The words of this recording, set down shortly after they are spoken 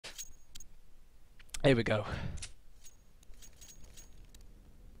Here we go.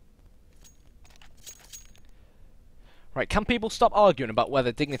 Right, can people stop arguing about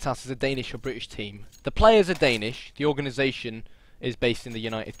whether Dignitas is a Danish or British team? The players are Danish, the organisation is based in the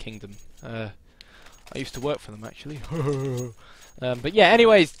United Kingdom. I used to work for them, actually. But yeah,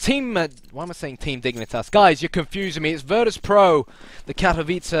 anyways, team... why am I saying Team Dignitas? Guys, you're confusing me. It's Virtus Pro, the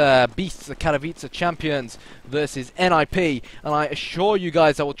Katowice Beasts, the Katowice Champions, versus NiP. And I assure you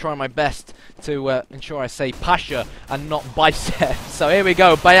guys I will try my best to ensure I say Pasha and not Bicep. So here we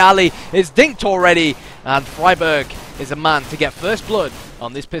go. Bayali is dinked already. And Freiburg is a man to get first blood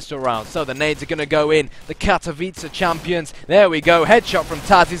on this pistol round. So the nades are going to go in. The Katowice Champions. There we go. Headshot from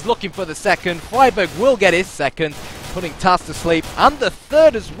Taz. He's looking for the second. Freiburg will get his second, putting Taz to sleep. And the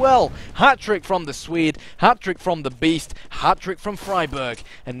third as well. Hat-trick from the Swede. Hat-trick from the Beast. Hat-trick from Freiburg.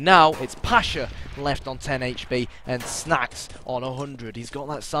 And now it's Pasha left on 10 HP and Snacks on 100. He's got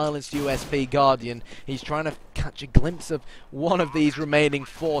that silenced USB Guardian. He's trying to catch a glimpse of one of these remaining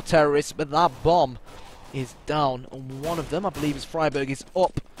 4 terrorists, but that bomb is down on one of them. I believe is Freiburg is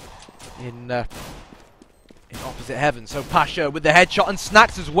up in opposite heaven. So Pasha with the headshot and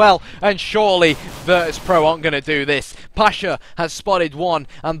Snacks as well. And surely Virtus Pro aren't going to do this. Pasha has spotted one,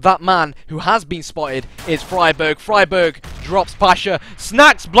 and that man who has been spotted is Freiburg. Freiburg drops Pasha.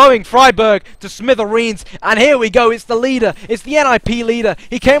 Snacks blowing Freiburg to smithereens. And here we go. It's the leader. It's the NiP leader.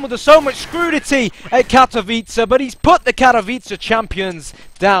 He came under so much scrutiny at Katowice, but he's put the Katowice champions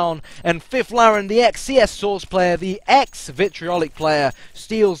down. And Fifth Laren, the ex-CS Source player, the ex-Vitriolic player,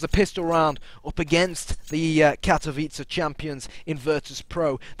 steals the pistol round up against the Katowice champions in Virtus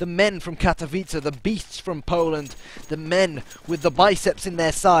Pro. The men from Katowice, the beasts from Poland, the men with the biceps in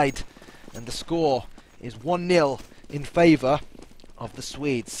their side. And the score is 1-0 in favour of the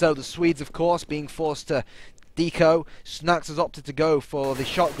Swedes. So the Swedes, of course, being forced to deco. Snacks has opted to go for the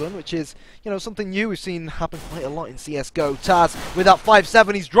shotgun, which is, you know, something new we've seen happen quite a lot in CSGO. Taz with that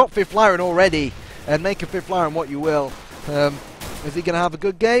 5-7, he's dropped Fifth Laren already. And make of Fifth Laren what you will. Is he going to have a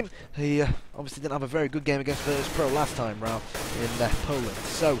good game? He obviously didn't have a very good game against Virtus Pro last time round in Poland.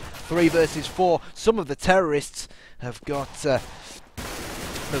 So 3 versus 4. Some of the terrorists have got those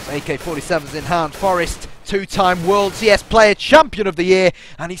AK-47s in hand. Forrest, 2-time World CS Player Champion of the Year,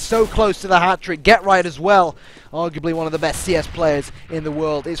 and he's so close to the hat-trick. Get Right as well, arguably one of the best CS players in the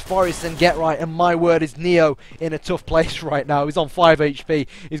world, is Forrest and Get Right, and my word, is Neo in a tough place right now. He's on 5 HP,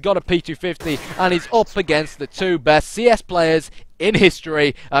 he's got a P250, and he's up against the 2 best CS players in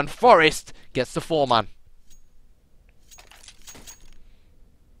history, and Forrest gets the 4-man.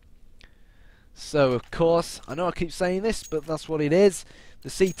 So, of course, I know I keep saying this, but that's what it is. The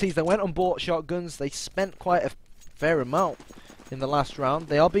CTs that went on bought shotguns, they spent quite a fair amount in the last round.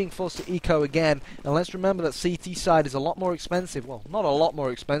 They are being forced to eco again, and let's remember that CT side is a lot more expensive. Well, not a lot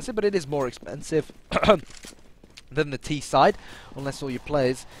more expensive, but it is more expensive than the T side, unless all your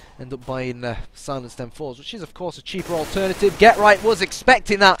players end up buying silenced M4s, which is of course a cheaper alternative. Get Right was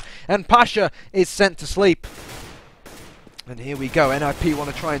expecting that, and Pasha is sent to sleep. And here we go, NiP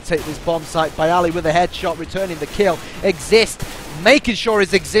want to try and take this bomb site. Bayali with a headshot, returning the kill. Exist, making sure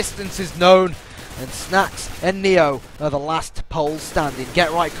his existence is known. And Snacks and Neo are the last poles standing.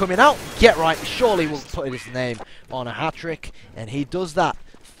 Get Right coming out. Get Right surely will put his name on a hat-trick. And he does that.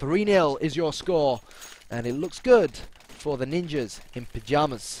 3-0 is your score. And it looks good for the ninjas in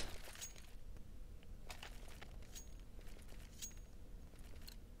pyjamas.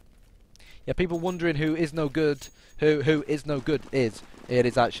 Yeah, people wondering who is no good. Who is no good is. It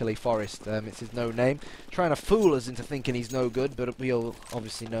is actually Forrest. It's his no name. Trying to fool us into thinking he's no good, but we all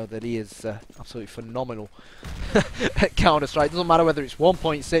obviously know that he is absolutely phenomenal at Counter-Strike. Doesn't matter whether it's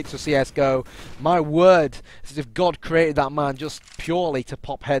 1.6 or CSGO. My word, it's as if God created that man just purely to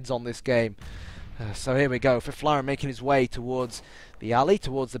pop heads on this game. So here we go. Fifth Laren making his way towards the alley,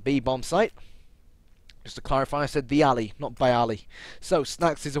 towards the B bomb site. Just to clarify, I said the alley, not by alley. So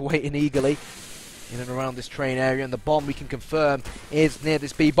Snacks is awaiting eagerly in and around this train area, and the bomb, we can confirm, is near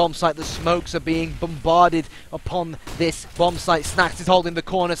this B bomb site. The smokes are being bombarded upon this bomb site. Snacks is holding the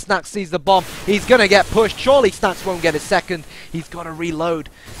corner. Snacks sees the bomb. He's going to get pushed. Surely Snacks won't get a second. He's got to reload,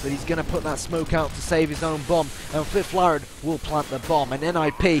 but he's going to put that smoke out to save his own bomb. And Fifth Laren will plant the bomb. And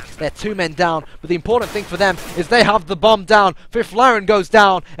NiP, they're 2 men down, but the important thing for them is they have the bomb down. Fifth Laren goes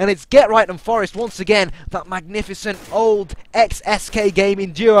down, and it's Get Right and Forrest once again. That magnificent old ex-SK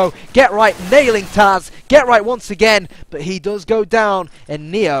gaming duo. Get Right nailing Taz. Get Right once again, but he does go down,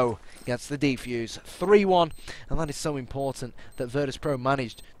 and Neo gets the defuse. 3-1, and that is so important that Virtus Pro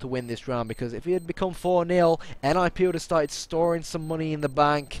managed to win this round, because if it had become 4-0, NiP would have started storing some money in the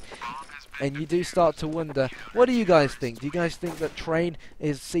bank. and you do start to wonder, what do you guys think? Do you guys think that Train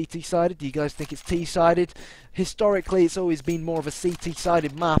is CT-sided? Do you guys think it's T-sided? Historically, it's always been more of a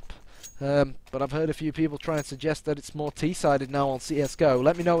CT-sided map. But I've heard a few people try and suggest that it's more T-sided now on CSGO.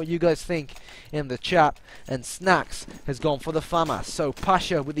 Let me know what you guys think in the chat. And Snacks has gone for the FAMAS. So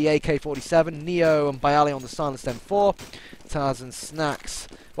Pasha with the AK-47, Neo and Bayali on the silenced M4, Taz and Snacks,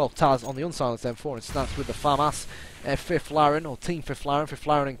 well, Taz on the unsilenced M4 and Snacks with the FAMAS, Fifth Laren, or Team Fifth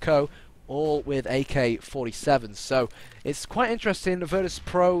Laren and Co., all with AK-47. So it's quite interesting. The Virtus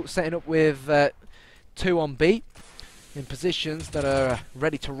Pro setting up with 2 on B in positions that are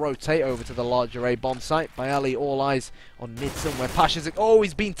ready to rotate over to the larger A bomb site. Bayali all eyes on mid somewhere. Pasha's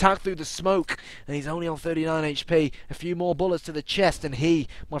he's been tagged through the smoke and he's only on 39 HP. A few more bullets to the chest and he,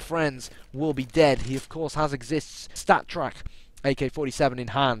 my friends, will be dead. He of course has exists stat track, AK-47 in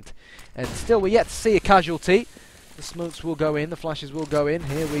hand. And still we're yet to see a casualty. The smokes will go in, the flashes will go in.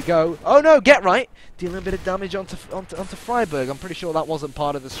 Here we go. Oh no, get right! Dealing a bit of damage onto Freiburg. I'm pretty sure that wasn't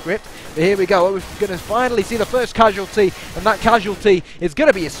part of the script. But here we go. We're going to finally see the first casualty. And that casualty is going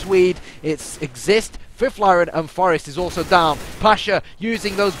to be a Swede. It's Exist. Fifth Laren and Forest is also down. Pasha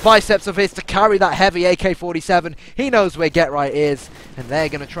using those biceps of his to carry that heavy AK-47. He knows where Get Right is. And they're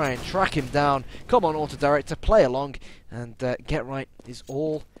going to try and track him down. Come on, Auto Director, play along. And Get Right is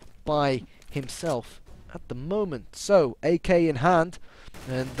all by himself at the moment. So, AK in hand,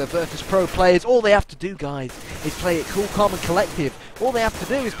 and the Virtus Pro players, all they have to do, guys, is play it cool, calm and collective. All they have to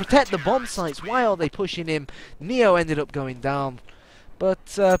do is protect the bomb sites. Why are they pushing him? Neo ended up going down, but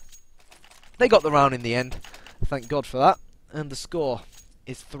they got the round in the end. Thank God for that. And the score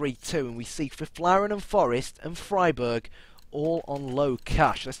is 3-2, and we see Fifth Laren and Forest and Freiburg all on low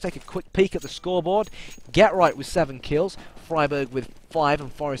cash. Let's take a quick peek at the scoreboard. Get Right with 7 kills, Freiburg with 5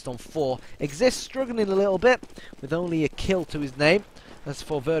 and Forest on 4. Exist struggling a little bit with only a kill to his name. As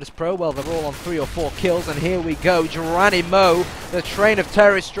for Virtus Pro, well, they're all on 3 or 4 kills, and here we go. Geronimo, the train of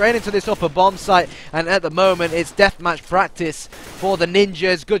terrorists, straight into this upper bomb site, and at the moment it's deathmatch practice for the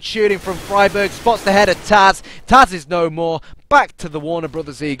Ninjas. Good shooting from Freiburg, spots the head of Taz. Taz is no more. Back to the Warner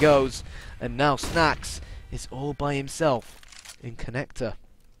Brothers he goes, and now Snacks is all by himself in connector.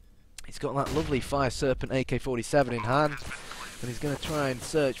 He's got that lovely Fire Serpent AK-47 in hand, and he's going to try and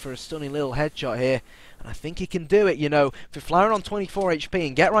search for a stunning little headshot here. And I think he can do it, you know. Fifth Laren on 24 HP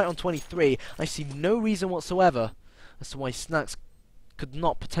and Get Right on 23, I see no reason whatsoever as to why Snacks could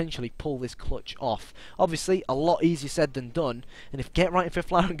not potentially pull this clutch off. Obviously, a lot easier said than done. And if Get Right and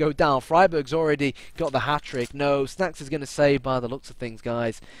Fifth Laren go down, Freiburg's already got the hat-trick. No, Snacks is going to save by the looks of things,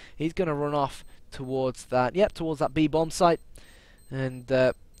 guys. He's going to run off towards that, towards that B bomb site. And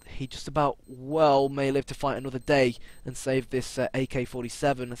he just about, well, may live to fight another day and save this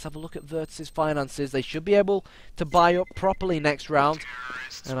AK-47. Let's have a look at Virtus' finances. They should be able to buy up properly next round.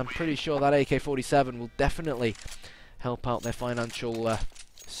 And I'm pretty sure that AK-47 will definitely help out their financial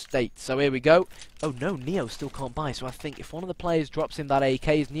state. So here we go. Oh no, Neo still can't buy. So I think if one of the players drops him that AK,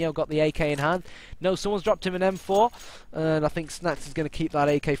 has Neo got the AK in hand? No, someone's dropped him an M4. And I think Snacks is going to keep that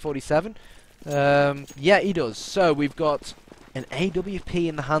AK-47. Yeah, he does. So we've got an AWP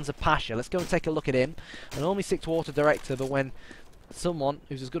in the hands of Pasha. Let's go and take a look at him. I normally stick to Auto Director, but when someone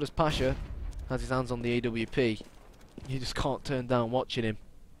who's as good as Pasha has his hands on the AWP, you just can't turn down watching him.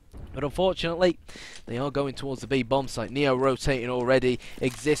 But unfortunately, they are going towards the B bomb site. Neo rotating already.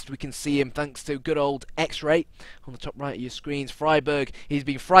 Exist, we can see him thanks to good old X-ray on the top right of your screens. Freiburg, he's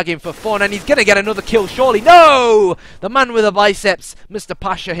been fragging for fun and he's going to get another kill surely. No! The man with the biceps, Mr.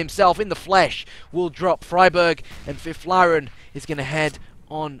 Pasha himself in the flesh, will drop Freiburg, and Fifth Laren is going to head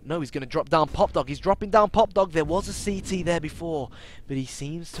on. No, he's going to drop down Pop Dog. He's dropping down Pop Dog. There was a CT there before, but he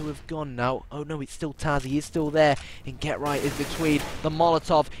seems to have gone now. Oh no, it's still Taz. He is still there. And Get Right is between the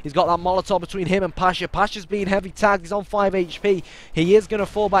Molotov. He's got that Molotov between him and Pasha. Pasha's being heavy tagged. He's on 5 HP. He is going to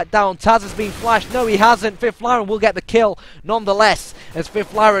fall back down. Taz has been flashed. No, he hasn't. Fifth Laren will get the kill nonetheless, as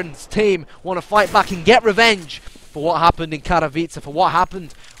Fifth Laren's team want to fight back and get revenge for what happened in Katowice, for what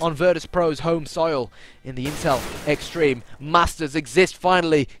happened on Virtus Pro's home soil in the Intel Extreme. Masters Exist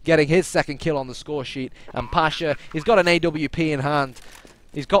finally getting his second kill on the score sheet, and Pasha, he's got an AWP in hand.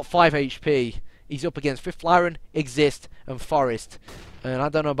 He's got 5 HP. He's up against Fifth Laren, Exist, and Forest. And I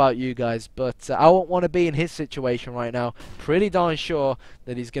don't know about you guys, but I won't want to be in his situation right now. Pretty darn sure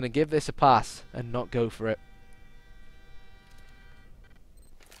that he's going to give this a pass and not go for it.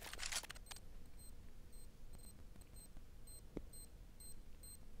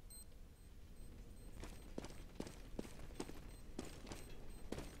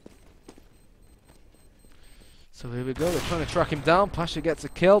 So here we go, they're trying to track him down. Pasha gets a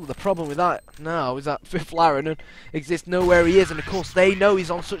kill, but the problem with that now is that Fifth Laren exists nowhere he is, and of course they know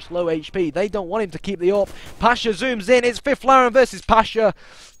he's on such low HP. They don't want him to keep the AWP. Pasha zooms in, it's Fifth Laren versus Pasha,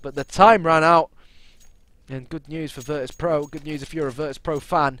 but the time ran out. And good news for Virtus Pro, good news if you're a Virtus Pro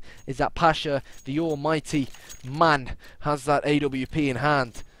fan, is that Pasha, the almighty man, has that AWP in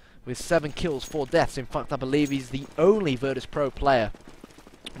hand with 7 kills, 4 deaths. In fact, I believe he's the only Virtus Pro player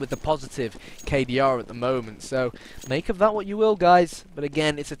with the positive KDR at the moment. So make of that what you will, guys. But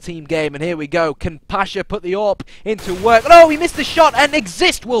again, it's a team game, and here we go. Can Pasha put the AWP into work? No, he missed the shot, and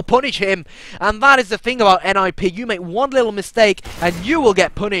Exist will punish him. And that is the thing about NiP. You make one little mistake, and you will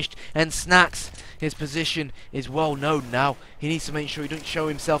get punished. And Snacks, his position is well known now. He needs to make sure he doesn't show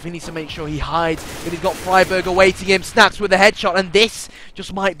himself. He needs to make sure he hides. But he's got Freiberg awaiting him. Snacks with a headshot, and this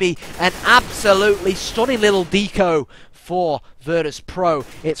just might be an absolutely stunning little deco for Virtus Pro.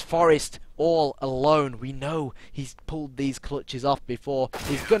 It's Forest all alone. We know he's pulled these clutches off before.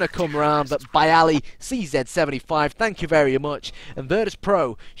 He's going to come round, but Bayali, CZ75, thank you very much. And Virtus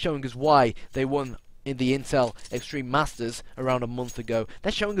Pro showing us why they won in the Intel Extreme Masters around a month ago.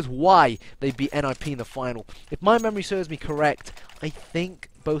 They're showing us why they beat NiP in the final. If my memory serves me correct, I think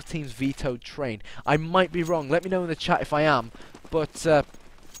both teams vetoed Train. I might be wrong. Let me know in the chat if I am. But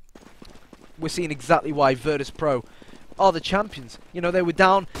we're seeing exactly why Virtus Pro are the champions. You know, they were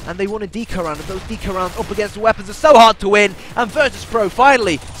down and they won a deco round, and those deco rounds up against the weapons are so hard to win, and Virtus Pro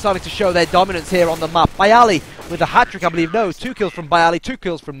finally starting to show their dominance here on the map. Bayali with a hat-trick, I believe. No, 2 kills from Bayali, 2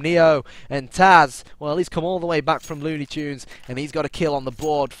 kills from Neo, and Taz, well, he's come all the way back from Looney Tunes, and he's got a kill on the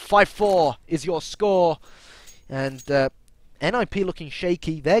board. 5-4 is your score, and NiP looking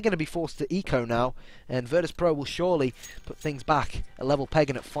shaky. They're going to be forced to eco now, and Virtus Pro will surely put things back a level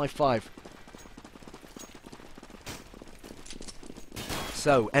pegging at 5-5.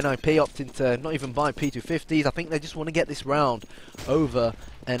 So, NiP opting to not even buy P250s. I think they just want to get this round over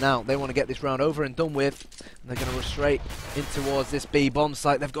and out. They want to get this round over and done with. And they're going to rush straight in towards this B bomb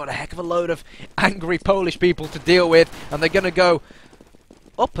site. They've got a heck of a load of angry Polish people to deal with. And they're going to go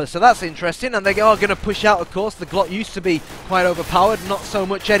upper, so that's interesting. And they are going to push out, of course. The Glock used to be quite overpowered, not so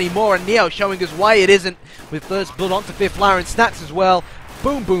much anymore. And Neo showing us why it isn't, with First Blood onto Fifth Laren. Snacks as well.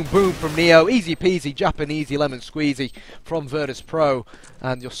 Boom, boom, boom from Neo. Easy peasy, Japanesey, lemon squeezy from Virtus Pro.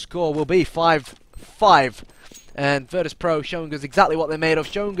 And your score will be 5-5. And Virtus Pro showing us exactly what they're made of,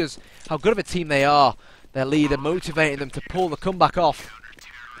 showing us how good of a team they are. Their leader motivating them to pull the comeback off.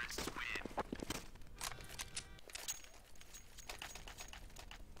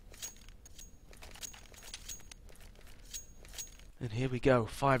 And here we go,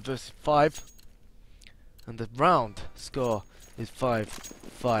 5 versus 5. And the round score is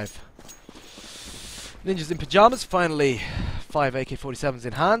 5-5. Ninjas in Pyjamas, finally 5 AK-47s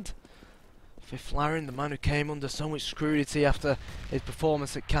in hand. Fifth Laren, the man who came under so much scrutiny after his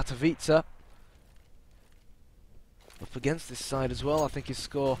performance at Katowice. Up against this side as well. I think his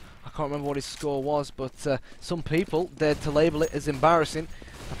score, I can't remember what his score was, but some people dared to label it as embarrassing.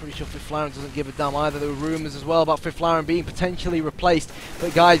 I'm pretty sure Fifth Laren doesn't give a damn either. There were rumours as well about Fifth Laren being potentially replaced.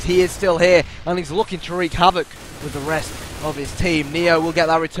 But guys, he is still here, and he's looking to wreak havoc with the rest of his team. Neo will get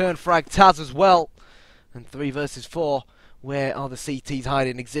that return frag. Taz as well. And 3 versus 4. Where are the CTs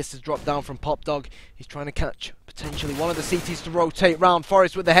hiding? Exist has dropped down from Pop Dog. He's trying to catch potentially one of the CTs to rotate round.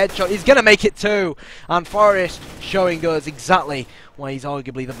 Forest with the headshot. He's going to make it 2. And Forest showing us exactly why he's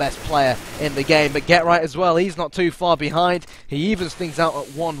arguably the best player in the game. But Get Right as well. He's not too far behind. He evens things out at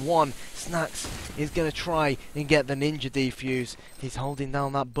 1-1. Snacks is going to try and get the ninja defuse. He's holding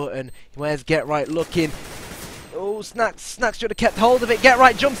down that button. Where's Get Right looking? Oh, Snacks should have kept hold of it. Get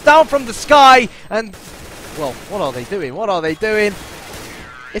Right jumps down from the sky and... well, what are they doing? What are they doing?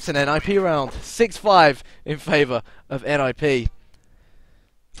 It's an NiP round. 6-5 in favour of NiP.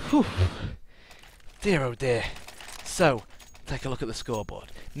 Whew. Dear oh dear. So, take a look at the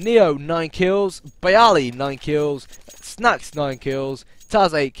scoreboard. Neo 9 kills, Bayali 9 kills, Snacks 9 kills,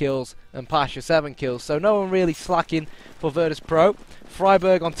 Taz 8 kills, and Pasha 7 kills. So no one really slacking for Virtus Pro.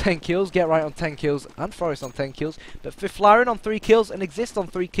 Freiberg on 10 kills, Get Right on 10 kills, and Forest on 10 kills. But Fifth Laren on 3 kills and Exist on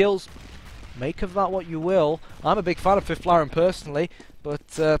 3 kills. Make of that what you will. I'm a big fan of Fifth Laren personally,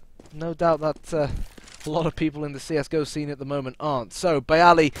 but no doubt that a lot of people in the CSGO scene at the moment aren't. So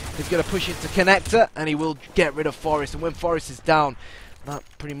Bayali is going to push into connector, and he will get rid of Forest. And when Forest is down, that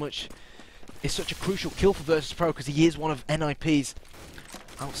pretty much is such a crucial kill for Virtus Pro, because he is one of NiP's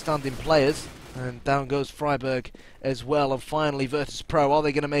outstanding players. And down goes Freiberg as well. And finally Virtus Pro, are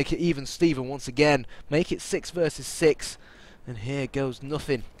they going to make it even Steven once again? Make it 6 versus 6. And here goes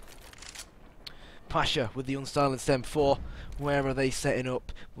nothing. Pasha with the unsilenced M4. Where are they setting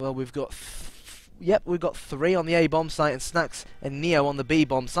up? Well, we've got Yep, we've got 3 on the A bomb site and Snacks and Neo on the B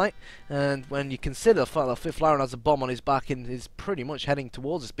bomb site. And when you consider the fact that Fifth Laren has a bomb on his back and is pretty much heading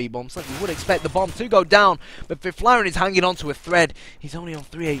towards this B bomb site, you would expect the bomb to go down. But Fifth Laren is hanging on to a thread. He's only on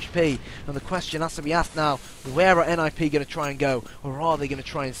 3 HP. And the question has to be asked now, where are NiP going to try and go? Or are they going to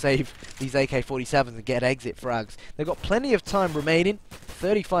try and save these AK-47s and get exit frags? They've got plenty of time remaining.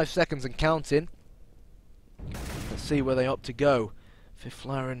 35 seconds and counting. Let's see where they opt to go. Fifth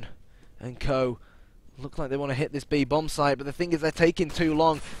Laren and co. Look like they want to hit this B bomb site, but the thing is they're taking too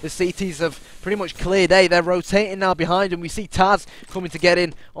long. The CTs have pretty much cleared A. They're rotating now behind, and we see Taz coming to get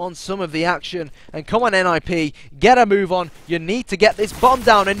in on some of the action. And come on, NiP, get a move on. You need to get this bomb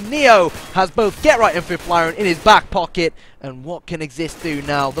down, and Neo has both Get Right and Fifth Laren in his back pocket. And what can Exist do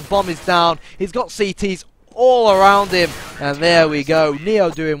now? The bomb is down. He's got CTs all around him, and there we go. Neo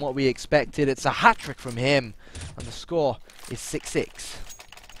doing what we expected. It's a hat-trick from him, and the score is 6-6.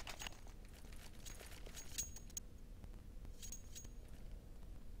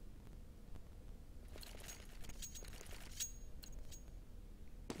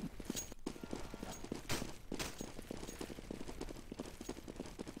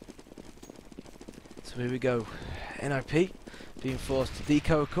 So here we go, NiP being forced to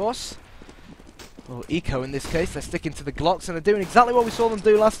deco, of course, or eco in this case. They're sticking to the Glocks and they're doing exactly what we saw them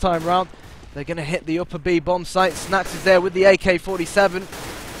do last time round. They're going to hit the upper B bomb site. Snacks is there with the AK-47,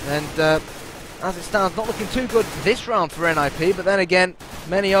 and as it stands, not looking too good this round for NiP, but then again,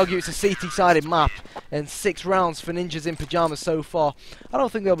 many argue it's a CT-sided map, and 6 rounds for Ninjas in Pyjamas so far. I don't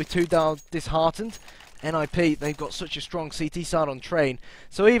think they'll be too disheartened. NiP, they've got such a strong CT side on train,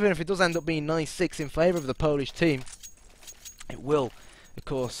 so even if it does end up being 9-6 in favour of the Polish team, it will, of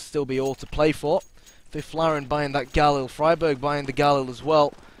course, still be all to play for. Fifth Laren buying that Galil, Freiburg buying the Galil as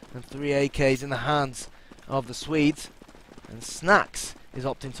well, and 3 AKs in the hands of the Swedes. And Snacks is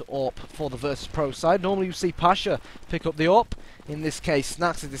opting to AWP for the Versus Pro side. Normally you see Pasha pick up the AWP. In this case,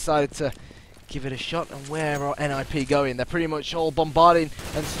 Snacks has decided to give it a shot. And where are NiP going? They're pretty much all bombarding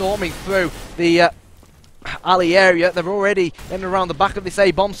and storming through the alley area. They're already in and around the back of this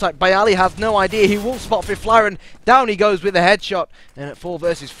A bomb site. Bayali has no idea. He won't spot Fifth Laren. Down he goes with a headshot. And at 4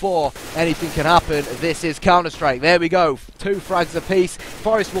 versus 4, anything can happen. This is Counter-Strike. There we go. 2 frags apiece.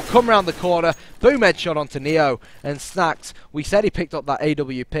 Forrest will come round the corner. Boom headshot onto Neo. And Snacks, we said he picked up that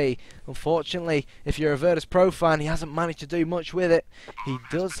AWP. Unfortunately, if you're a Virtus Pro fan, he hasn't managed to do much with it. He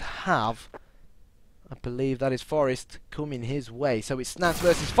does have, I believe that is Forrest coming his way. So it's Snacks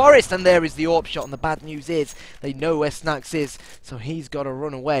versus Forrest, and there is the AWP shot. And the bad news is they know where Snacks is, so he's got to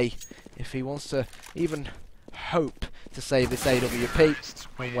run away if he wants to even hope to save this AWP.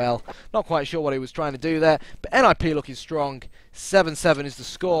 And well, not quite sure what he was trying to do there, but NiP looking strong. 7-7 is the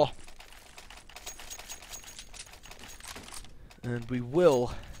score. And we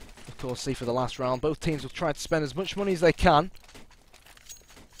will, of course, see for the last round. Both teams will try to spend as much money as they can.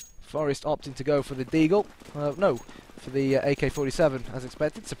 Forrest opting to go for the Deagle. No, for the AK-47 as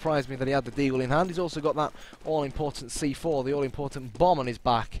expected. Surprised me that he had the Deagle in hand. He's also got that all-important C4, the all-important bomb on his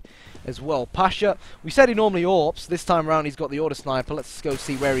back as well. Pasha, we said he normally AWPs. This time around he's got the auto sniper. Let's go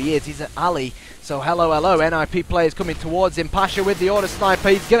see where he is. He's at alley. So hello, hello. NiP players coming towards him. Pasha with the auto sniper.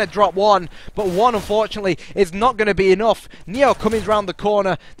 He's going to drop one, but one unfortunately is not going to be enough. Neo coming round the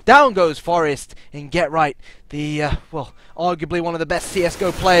corner. Down goes Forrest. And Get Right, the, well, arguably one of the best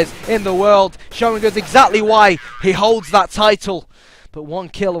CSGO players in the world, showing us exactly why he holds that title. But one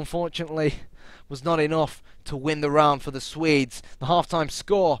kill, unfortunately, was not enough to win the round for the Swedes. The half-time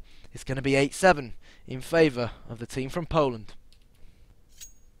score is going to be 8-7 in favour of the team from Poland.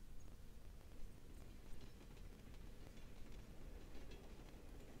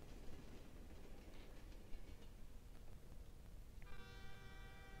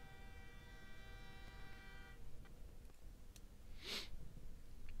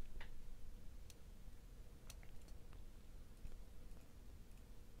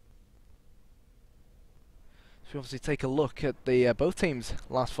 If you obviously take a look at the both teams'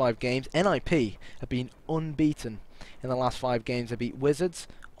 last 5 games, NiP have been unbeaten in the last 5 games. They beat Wizards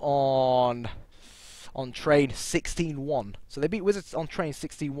on train 16-1. So they beat Wizards on train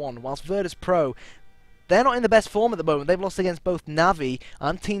 16-1, whilst Virtus Pro, they're not in the best form at the moment. They've lost against both Navi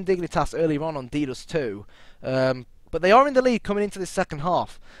and Team Dignitas earlier on DDoS 2. But they are in the lead coming into this second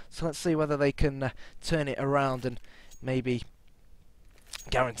half. So let's see whether they can turn it around and maybe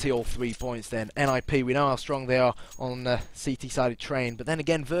guarantee all 3 points then. NiP, we know how strong they are on the CT-sided train, but then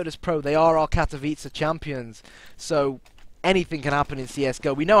again, Virtus Pro, they are our Katowice champions, so anything can happen in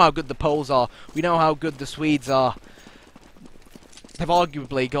CSGO. We know how good the Poles are, we know how good the Swedes are. They've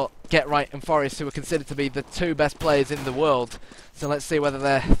arguably got Get Right and Forest, who are considered to be the two best players in the world. So let's see whether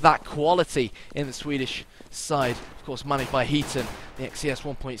they're that quality in the Swedish side. Of course, managed by Heaton, the XCS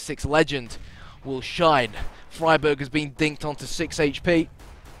 1.6 legend, will shine. Freiburg has been dinked onto 6 HP.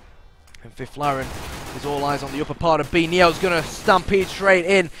 And Fiflaren is all eyes on the upper part of B. Neo's going to stampede straight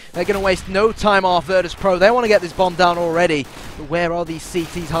in. They're going to waste no time off Virtus Pro. They want to get this bomb down already. But where are these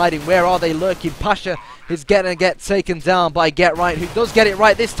CTs hiding? Where are they lurking? Pasha is going to get taken down by Get Right, who does get it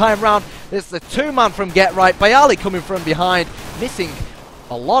right this time round. This is the two-man from Get Right. Bayali coming from behind, missing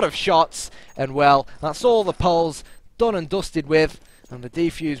a lot of shots. And well, that's all the poles done and dusted with. And the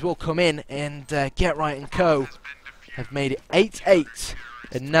defuse will come in, and Get Right and co have made it 8-8.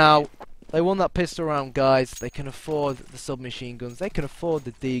 And now they won that pistol round, guys. They can afford the submachine guns. They can afford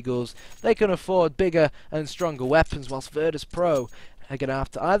the Deagles. They can afford bigger and stronger weapons, whilst Virtus Pro are going to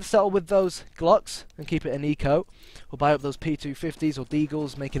have to either settle with those Glocks and keep it an eco, or buy up those P250s or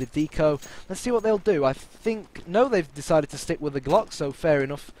Deagles, make it a deco. Let's see what they'll do. I think, no, they've decided to stick with the Glock, so fair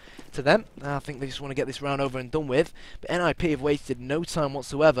enough to them. I think they just want to get this round over and done with. But NiP have wasted no time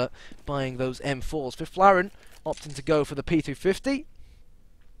whatsoever buying those M4s. Fiflaren opting to go for the P250.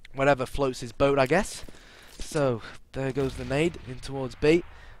 Whatever floats his boat, I guess. So, there goes the nade in towards B.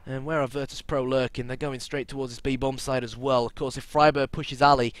 And where are Virtus Pro lurking? They're going straight towards this B bomb side as well. Of course, if Freiburg pushes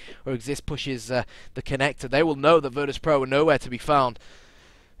Ali, or Exist pushes the connector, they will know that Virtus Pro are nowhere to be found.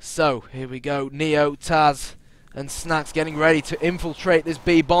 So, here we go. Neo, Taz, and Snacks getting ready to infiltrate this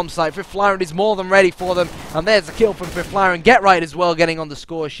B bomb site. Fiflaren is more than ready for them. And there's a kill from Fiflaren. Get Right as well, getting on the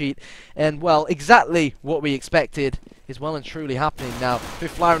score sheet. And, well, exactly what we expected is well and truly happening now.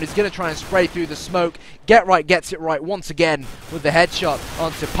 Fiflaren is going to try and spray through the smoke. Get Right gets it right once again with the headshot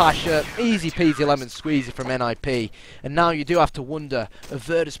onto Pasha. Easy peasy lemon squeezy from NiP. And now you do have to wonder, are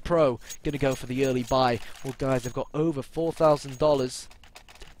Virtus Pro going to go for the early buy? Well, guys, they've got over $4,000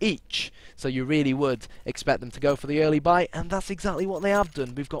 each. So you really would expect them to go for the early buy, and that's exactly what they have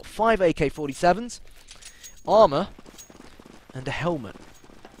done. We've got 5 AK-47s, armor, and a helmet,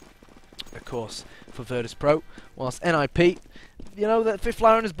 of course, for Virtus Pro. Whilst NiP, you know, that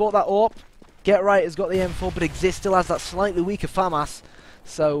Fiflaren has bought that AWP. Get Right has got the M4, but Exist still has that slightly weaker FAMAS.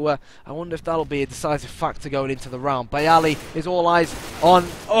 So I wonder if that'll be a decisive factor going into the round. Bayali is all eyes on...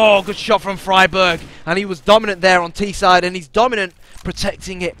 Oh, good shot from Freiburg. And he was dominant there on T side, and he's dominant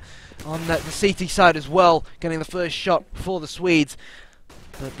protecting it on the CT side as well, getting the first shot for the Swedes.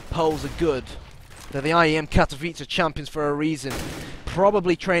 But the Poles are good. They're the IEM Katowice champions for a reason.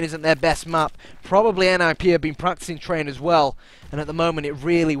 Probably Train isn't their best map. Probably NiP have been practicing Train as well. And at the moment it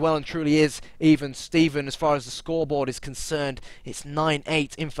really well and truly is even Steven as far as the scoreboard is concerned. It's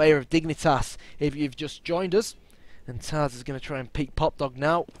 9-8 in favour of Dignitas if you've just joined us. And Taz is going to try and peek Pop Dog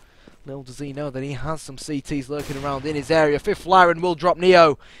now. Little does he know that he has some CTs lurking around in his area. Fiflaren will drop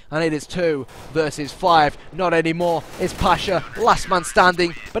Neo, and it is 2 versus 5. Not anymore. It's Pasha, last man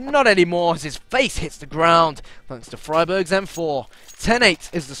standing, but not anymore as his face hits the ground, thanks to Freiburg's M4.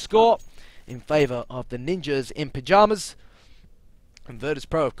 10-8 is the score in favour of the Ninjas in pyjamas. And Virtus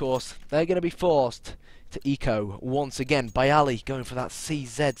Pro, of course, they're going to be forced to eco once again. Bayali going for that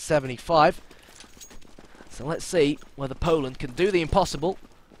CZ75. So let's see whether Poland can do the impossible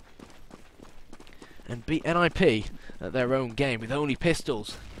and beat NiP at their own game with only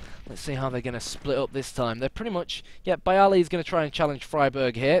pistols. Let's see how they're going to split up this time. They're pretty much... Yeah, Bayali is going to try and challenge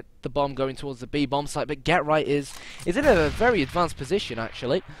Freiburg here. The bomb going towards the B bomb site, but Get Right is in a very advanced position,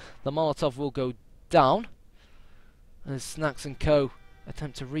 actually. The Molotov will go down as Snacks and co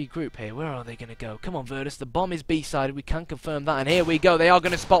attempt to regroup here. Where are they going to go? Come on, Virtus. The bomb is B-sided. We can confirm that. And here we go. They are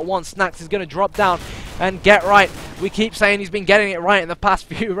going to spot one. Snacks is going to drop down and Get Right. We keep saying he's been getting it right in the past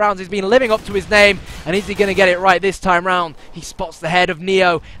few rounds. He's been living up to his name. And is he going to get it right this time round? He spots the head of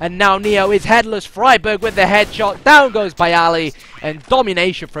Neo. And now Neo is headless. Freiburg with the headshot. Down goes Bayali. And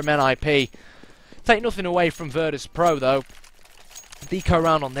domination from NiP. Take nothing away from Virtus Pro, though. Deco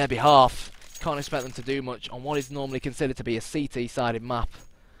round on their behalf. Can't expect them to do much on what is normally considered to be a CT-sided map.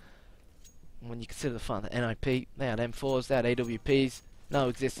 When you consider the fact that NiP, they had M4s, they had AWPs. Now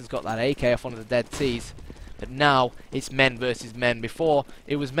Exist has got that AK off one of the dead Ts. But now it's men versus men. Before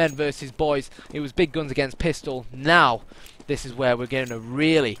it was men versus boys. It was big guns against pistol. Now this is where we're going to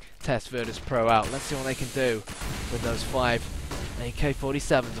really test Virtus Pro out. Let's see what they can do with those 5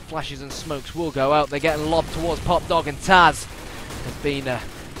 AK-47s. The flashes and smokes will go out. They're getting lobbed towards Pop Dog, and Taz has been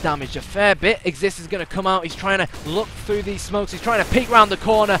damaged a fair bit. Exist is going to come out. He's trying to look through these smokes. He's trying to peek round the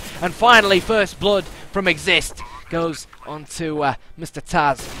corner. And finally, first blood from Exist goes onto Mr.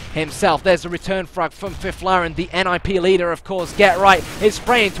 Taz. himself. There's a return frag from Fifth Laren. The NiP leader, of course, Get Right, is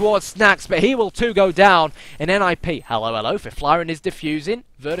spraying towards Snacks, but he will too go down. And NiP, hello, Fifth Laren is defusing.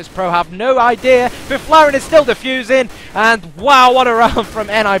 Virtus.pro have no idea. Fifth Laren is still defusing. And wow, what a round from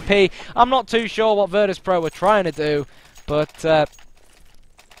NiP. I'm not too sure what Virtus.pro were trying to do, but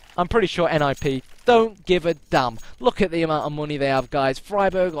I'm pretty sure NiP don't give a damn. Look at the amount of money they have, guys.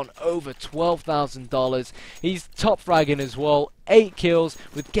 Freiburg on over $12,000. He's top fragging as well. 8 kills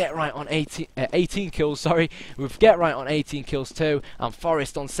with Get Right on 18 kills, sorry. With Get Right on 18 kills too. And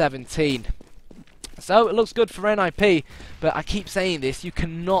Forest on 17. So it looks good for NiP, but I keep saying this, you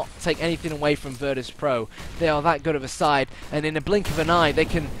cannot take anything away from Virtus.pro. They are that good of a side, and in a blink of an eye, they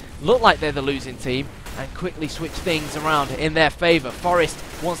can look like they're the losing team and quickly switch things around in their favour. Forest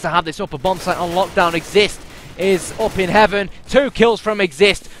wants to have this upper bomb site on lockdown. Exist is up in heaven. 2 kills from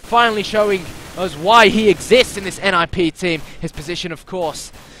Exist, finally showing us why he exists in this NiP team. His position, of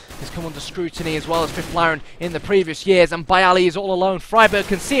course, has come under scrutiny as well as Fifth Laren in the previous years, and Bayali is all alone. Freiburg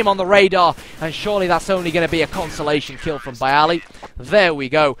can see him on the radar, and surely that's only going to be a consolation kill from Bayali. There we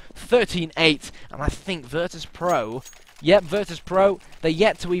go, 13-8, and I think Virtus.pro, yep, Virtus.pro, they're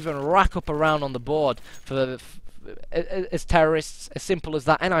yet to even rack up a round on the board for as terrorists, as simple as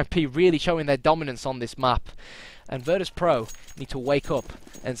that. NiP really showing their dominance on this map, and Virtus.pro need to wake up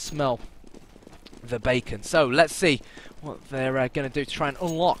and smell the bacon. So let's see what they're going to do to try and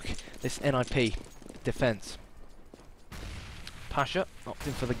unlock this NiP defense. Pasha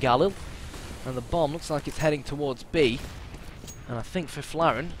opting for the Galil, and the bomb looks like it's heading towards B, and I think Fifth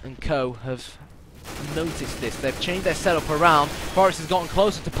Laren and co have noticed this. They've changed their setup around. Forest has gotten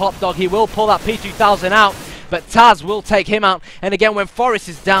closer to Pop Dog. He will pull that P2000 out, but Taz will take him out. And again, when Forest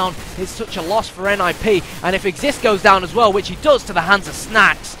is down, it's such a loss for NiP, and if Exist goes down as well, which he does to the hands of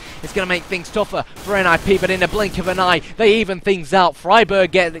Snacks, it's going to make things tougher for NiP, but in a blink of an eye, they even things out. Freiburg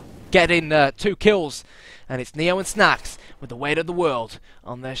get in 2 kills, and it's Neo and Snacks with the weight of the world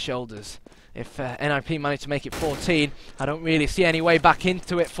on their shoulders. If NiP manage to make it 14, I don't really see any way back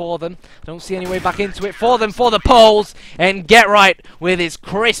into it for them. Don't see any way back into it for them for the Poles. And Get Right with his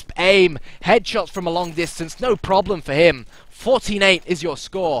crisp aim. Headshots from a long distance, no problem for him. 14-8 is your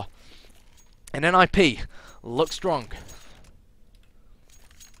score. And NiP looks strong.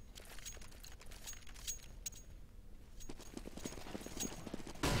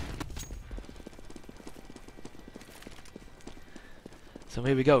 So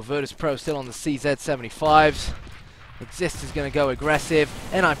here we go, Virtus.pro still on the CZ75s. Exist is going to go aggressive.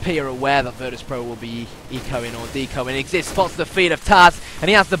 NiP are aware that Virtus.pro will be ecoing or decoing. Exist spots the feet of Taz, and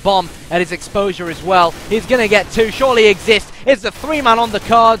he has the bomb at his exposure as well. He's going to get 2. Surely Exist is the 3-man on the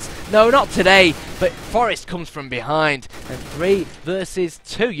cards. No, not today, but Forest comes from behind. And 3 versus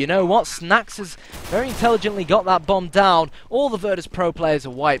 2. You know what? Snacks has very intelligently got that bomb down. All the Virtus.pro players are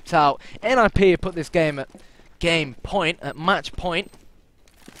wiped out. NiP have put this game at match point.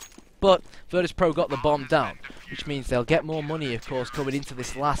 But Virtus.pro got the bomb down, which means they'll get more money, of course, coming into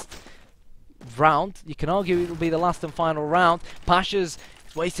this last round. You can argue it will be the last and final round. Pasha's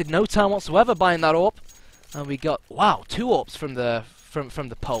wasted no time whatsoever buying that AWP. And we got, wow, 2 AWPs from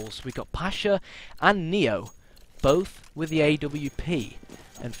the Poles. We got Pasha and Neo, both with the AWP.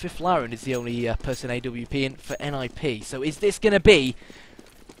 And Fifth Laren is the only person AWP in for NiP. So is this going to be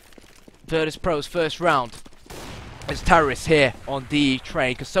Virtus.pro's first round as terrorists here on the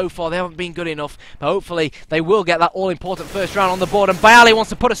train? Because so far they haven't been good enough, but hopefully they will get that all-important first round on the board. And Bayali wants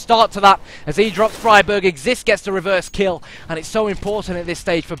to put a start to that as he drops Freiburg. Exist gets the reverse kill, and it's so important at this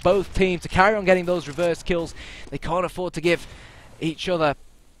stage for both teams to carry on getting those reverse kills. They can't afford to give each other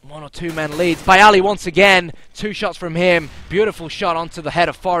 1 or 2 men leads. Bayali once again, 2 shots from him. Beautiful shot onto the head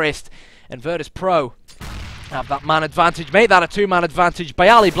of Forest, and Virtus.pro have that man advantage, made that a 2-man advantage.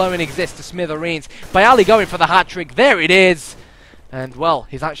 Bayali blowing Exist to smithereens. Bayali going for the hat-trick, there it is. And well,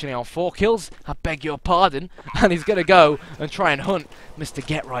 he's actually on 4 kills, I beg your pardon. And he's going to go and try and hunt Mr.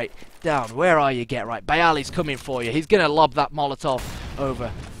 Get Right down. Where are you, Get Right? Bayali's coming for you. He's going to lob that Molotov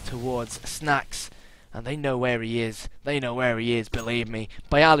over towards Snacks. And they know where he is. They know where he is, believe me.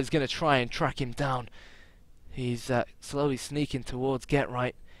 Bayali's going to try and track him down. He's slowly sneaking towards Get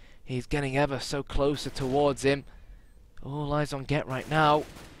Right. He's getting ever so closer towards him. All eyes on Get Right now.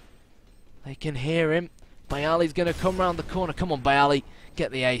 They can hear him. Bayali's going to come round the corner. Come on, Bayali.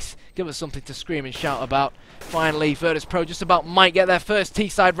 Get the ace. Give us something to scream and shout about. Finally, Virtus.pro just about might get their first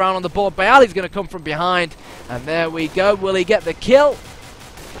T-side round on the board. Bayali's going to come from behind. And there we go. Will he get the kill?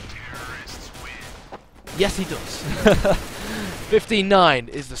 Yes, he does. 15-9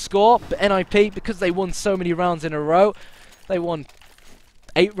 is the score. But NiP, because they won so many rounds in a row, they won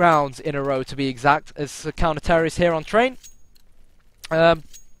 8 rounds in a row to be exact as counter-terrorists here on train.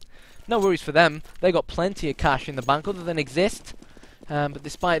 no worries for them. They got plenty of cash in the bank other than Exist. But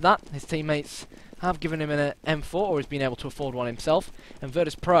despite that, his teammates have given him an M4, or he's been able to afford one himself. And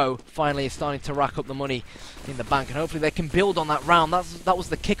Virtus Pro finally is starting to rack up the money in the bank, and hopefully they can build on that round. That was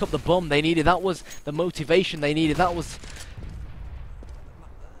the kick up the bum they needed. That was the motivation they needed. That was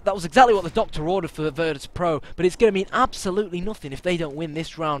exactly what the doctor ordered for the Virtus Pro, but it's going to mean absolutely nothing if they don't win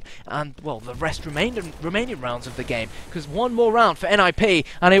this round and, well, the remaining rounds of the game, because one more round for NiP,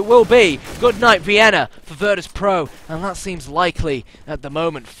 and it will be good night Vienna for Virtus Pro, and that seems likely at the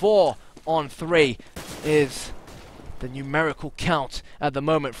moment. 4-on-3 is the numerical count at the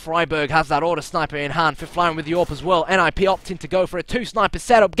moment. Freiburg has that auto sniper in hand. Fifth line with the AWP as well. NiP opting to go for a 2-sniper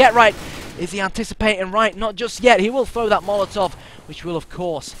setup. Get right. Is he anticipating right? Not just yet. He will throw that Molotov, which will, of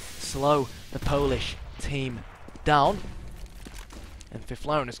course, slow the Polish team down. And Fifth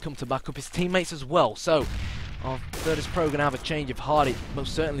Line has come to back up his teammates as well. So, are Virtus Pro going to have a change of heart? It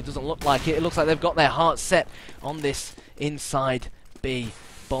most certainly doesn't look like it. It looks like they've got their hearts set on this inside B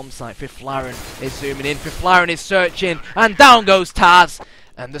bomb site. Fifth Laren is zooming in. Fifth Laren is searching. And down goes Taz.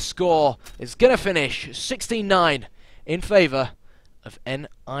 And the score is going to finish 16-9 in favour of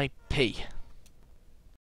NiP.